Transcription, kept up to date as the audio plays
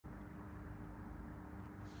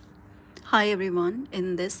Hi everyone,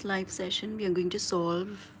 in this live session we are going to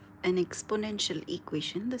solve an exponential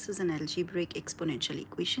equation. This is an algebraic exponential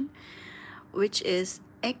equation which is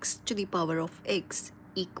x to the power of x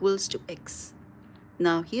equals to x.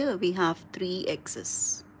 Now here we have three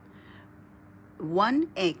x's. One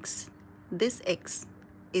x, this x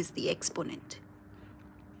is the exponent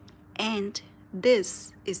and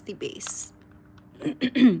this is the base.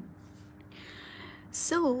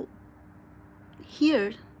 So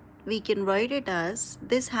here we can write it as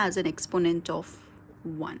this has an exponent of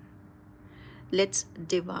 1. Let's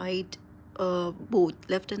divide both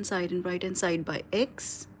left hand side and right hand side by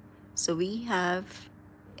x. So we have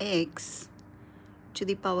x to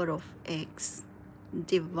the power of x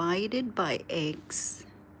divided by x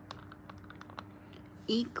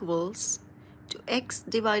equals to x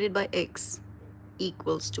divided by x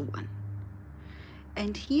equals to 1.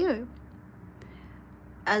 And here,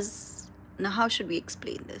 now how should we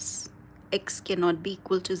explain this? X cannot be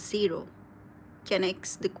equal to 0.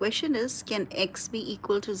 The question is, can x be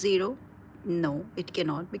equal to 0? No, it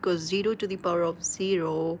cannot, because 0 to the power of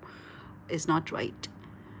 0 is not right.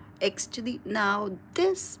 Now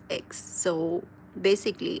this x, so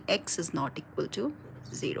basically x is not equal to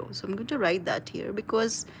 0. So I'm going to write that here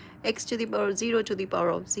because x to the power of 0 to the power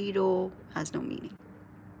of 0 has no meaning.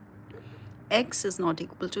 X is not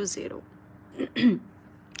equal to 0.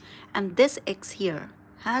 And this x here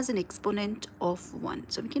has an exponent of 1.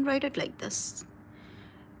 So we can write it like this.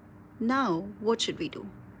 Now, what should we do?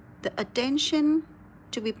 The attention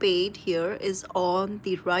to be paid here is on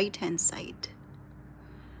the right-hand side.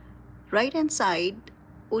 Right-hand side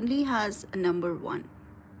only has a number 1.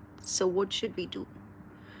 So what should we do?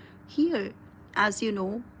 Here, as you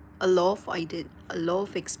know, a law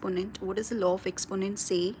of exponent. What does the law of exponent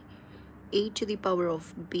say? A to the power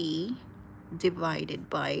of b divided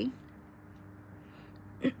by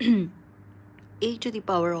a to the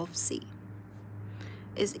power of c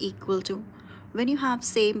is equal to, when you have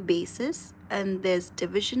same bases and there's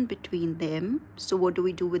division between them, so what do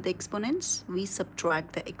we do with the exponents? We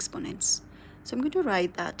subtract the exponents. So I'm going to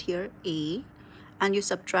write that here, a, and you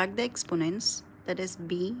subtract the exponents, that is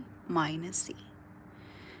b minus c.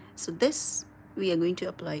 So this we are going to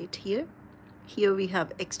apply it here. Here we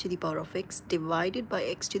have x to the power of x divided by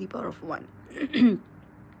x to the power of 1.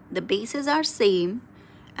 The bases are same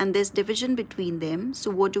and there's division between them.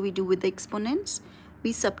 So what do we do with the exponents?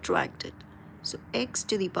 We subtract it. So x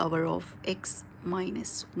to the power of x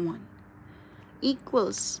minus 1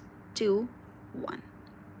 equals to 1.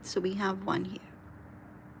 So we have 1 here.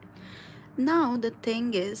 Now the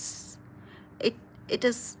thing is, it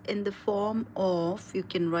is in the form of, you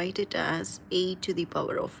can write it as a to the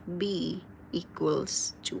power of b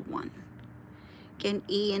equals to 1. Can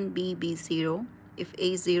a and b be 0? If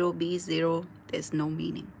a is 0, b is 0, there's no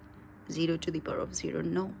meaning. 0 to the power of 0,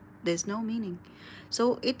 no, there's no meaning.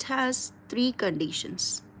 So it has three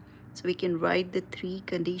conditions. So we can write the three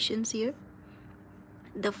conditions here.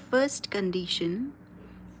 The first condition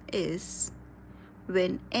is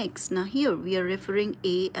when x, now here we are referring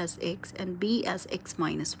a as x and b as x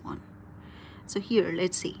minus 1. So here,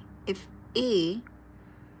 let's see, if a,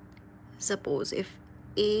 suppose if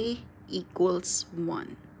a equals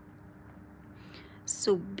 1,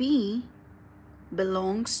 so b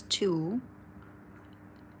belongs to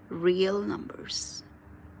real numbers.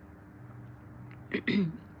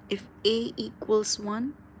 If a equals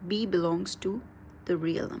 1, b belongs to the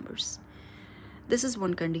real numbers. This is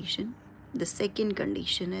one condition. The second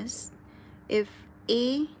condition is if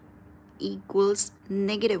a equals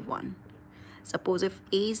negative 1. Suppose if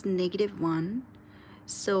a is negative 1,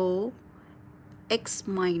 so x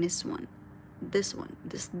minus 1, this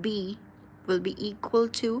b will be equal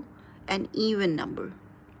to an even number.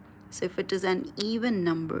 So if it is an even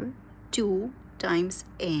number, 2 times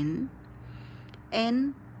n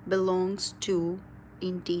belongs to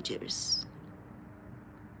integers.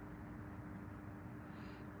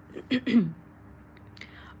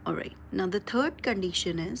 All right, now the third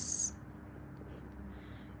condition is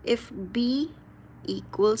if b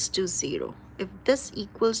equals to 0. If this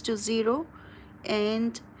equals to 0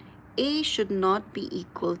 and a should not be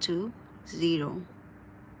equal to 0,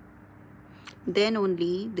 then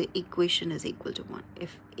only the equation is equal to 1.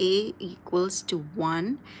 If a equals to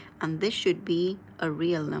 1 and this should be a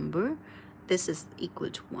real number, this is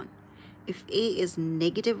equal to 1. If a is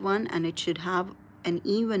negative 1 and it should have an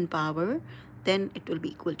even power, then it will be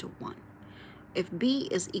equal to 1. If b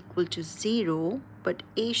is equal to 0 but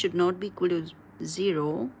a should not be equal to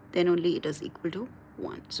 0, then only it is equal to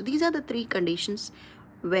 1. So these are the three conditions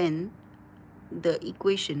when the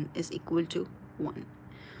equation is equal to 1.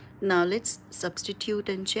 Now let's substitute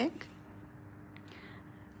and check.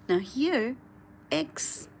 Now here,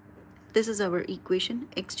 x, this is our equation,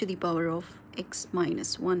 x to the power of x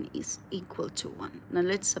minus 1 is equal to 1. Now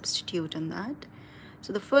let's substitute on that.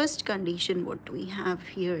 So the first condition what we have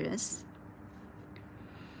here is,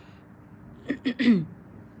 let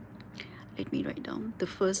me write down the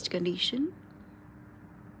first condition.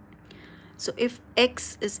 So if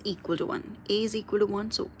x is equal to 1, a is equal to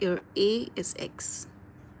 1, so here a is x.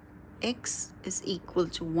 X is equal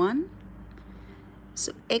to 1.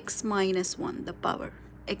 So x minus 1, the power,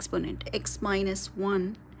 exponent, x minus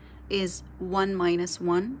 1 is 1 minus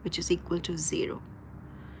 1, which is equal to 0.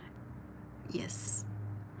 Yes.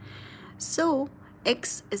 So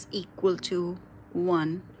x is equal to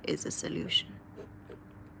 1 is a solution.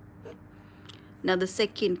 Now the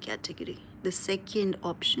second category, the second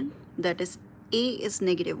option, that is a is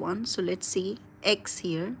negative 1. So let's see x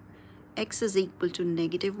here. X is equal to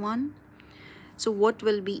negative 1. So what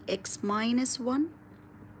will be x minus 1?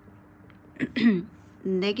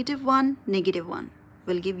 Negative 1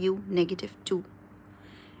 will give you negative 2.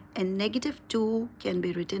 And negative 2 can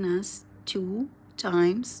be written as 2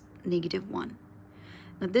 times negative 1.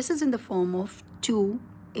 Now this is in the form of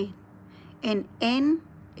 2n. And n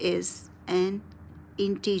is an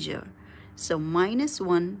integer. So minus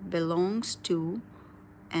 1 belongs to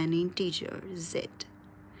an integer z.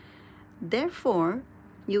 Therefore,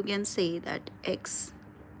 you can say that x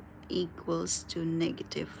equals to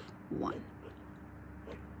negative 1.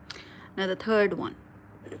 Now the third one,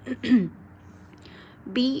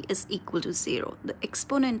 b is equal to 0. The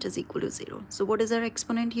exponent is equal to 0. So what is our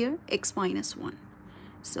exponent here? X minus 1.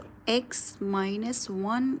 So x minus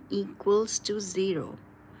 1 equals to 0.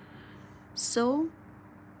 So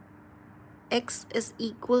x is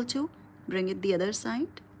equal to, bring it the other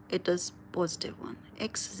side, it is positive 1.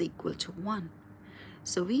 X is equal to 1.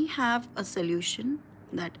 So we have a solution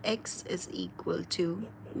that x is equal to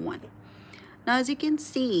 1. Now as you can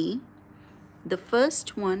see, the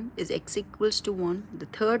first one is x equals to 1. The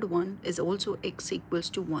third one is also x equals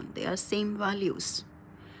to 1. They are same values.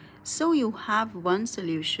 So you have one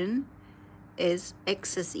solution is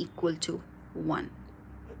x is equal to 1.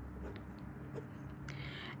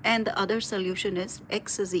 And the other solution is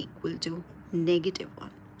x is equal to negative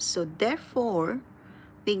 1. So therefore,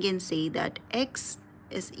 we can say that x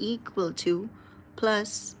is equal to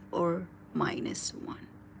plus or minus 1.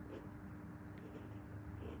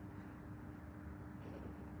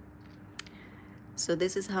 So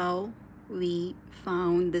this is how we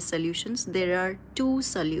found the solutions. There are two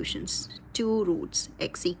solutions, two roots,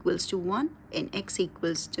 x equals to 1 and x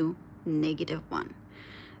equals to negative 1.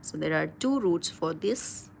 So there are two roots for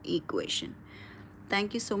this equation.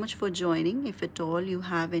 Thank you so much for joining. If at all you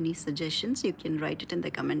have any suggestions, you can write it in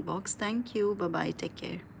the comment box. Thank you. Bye-bye. Take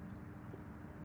care.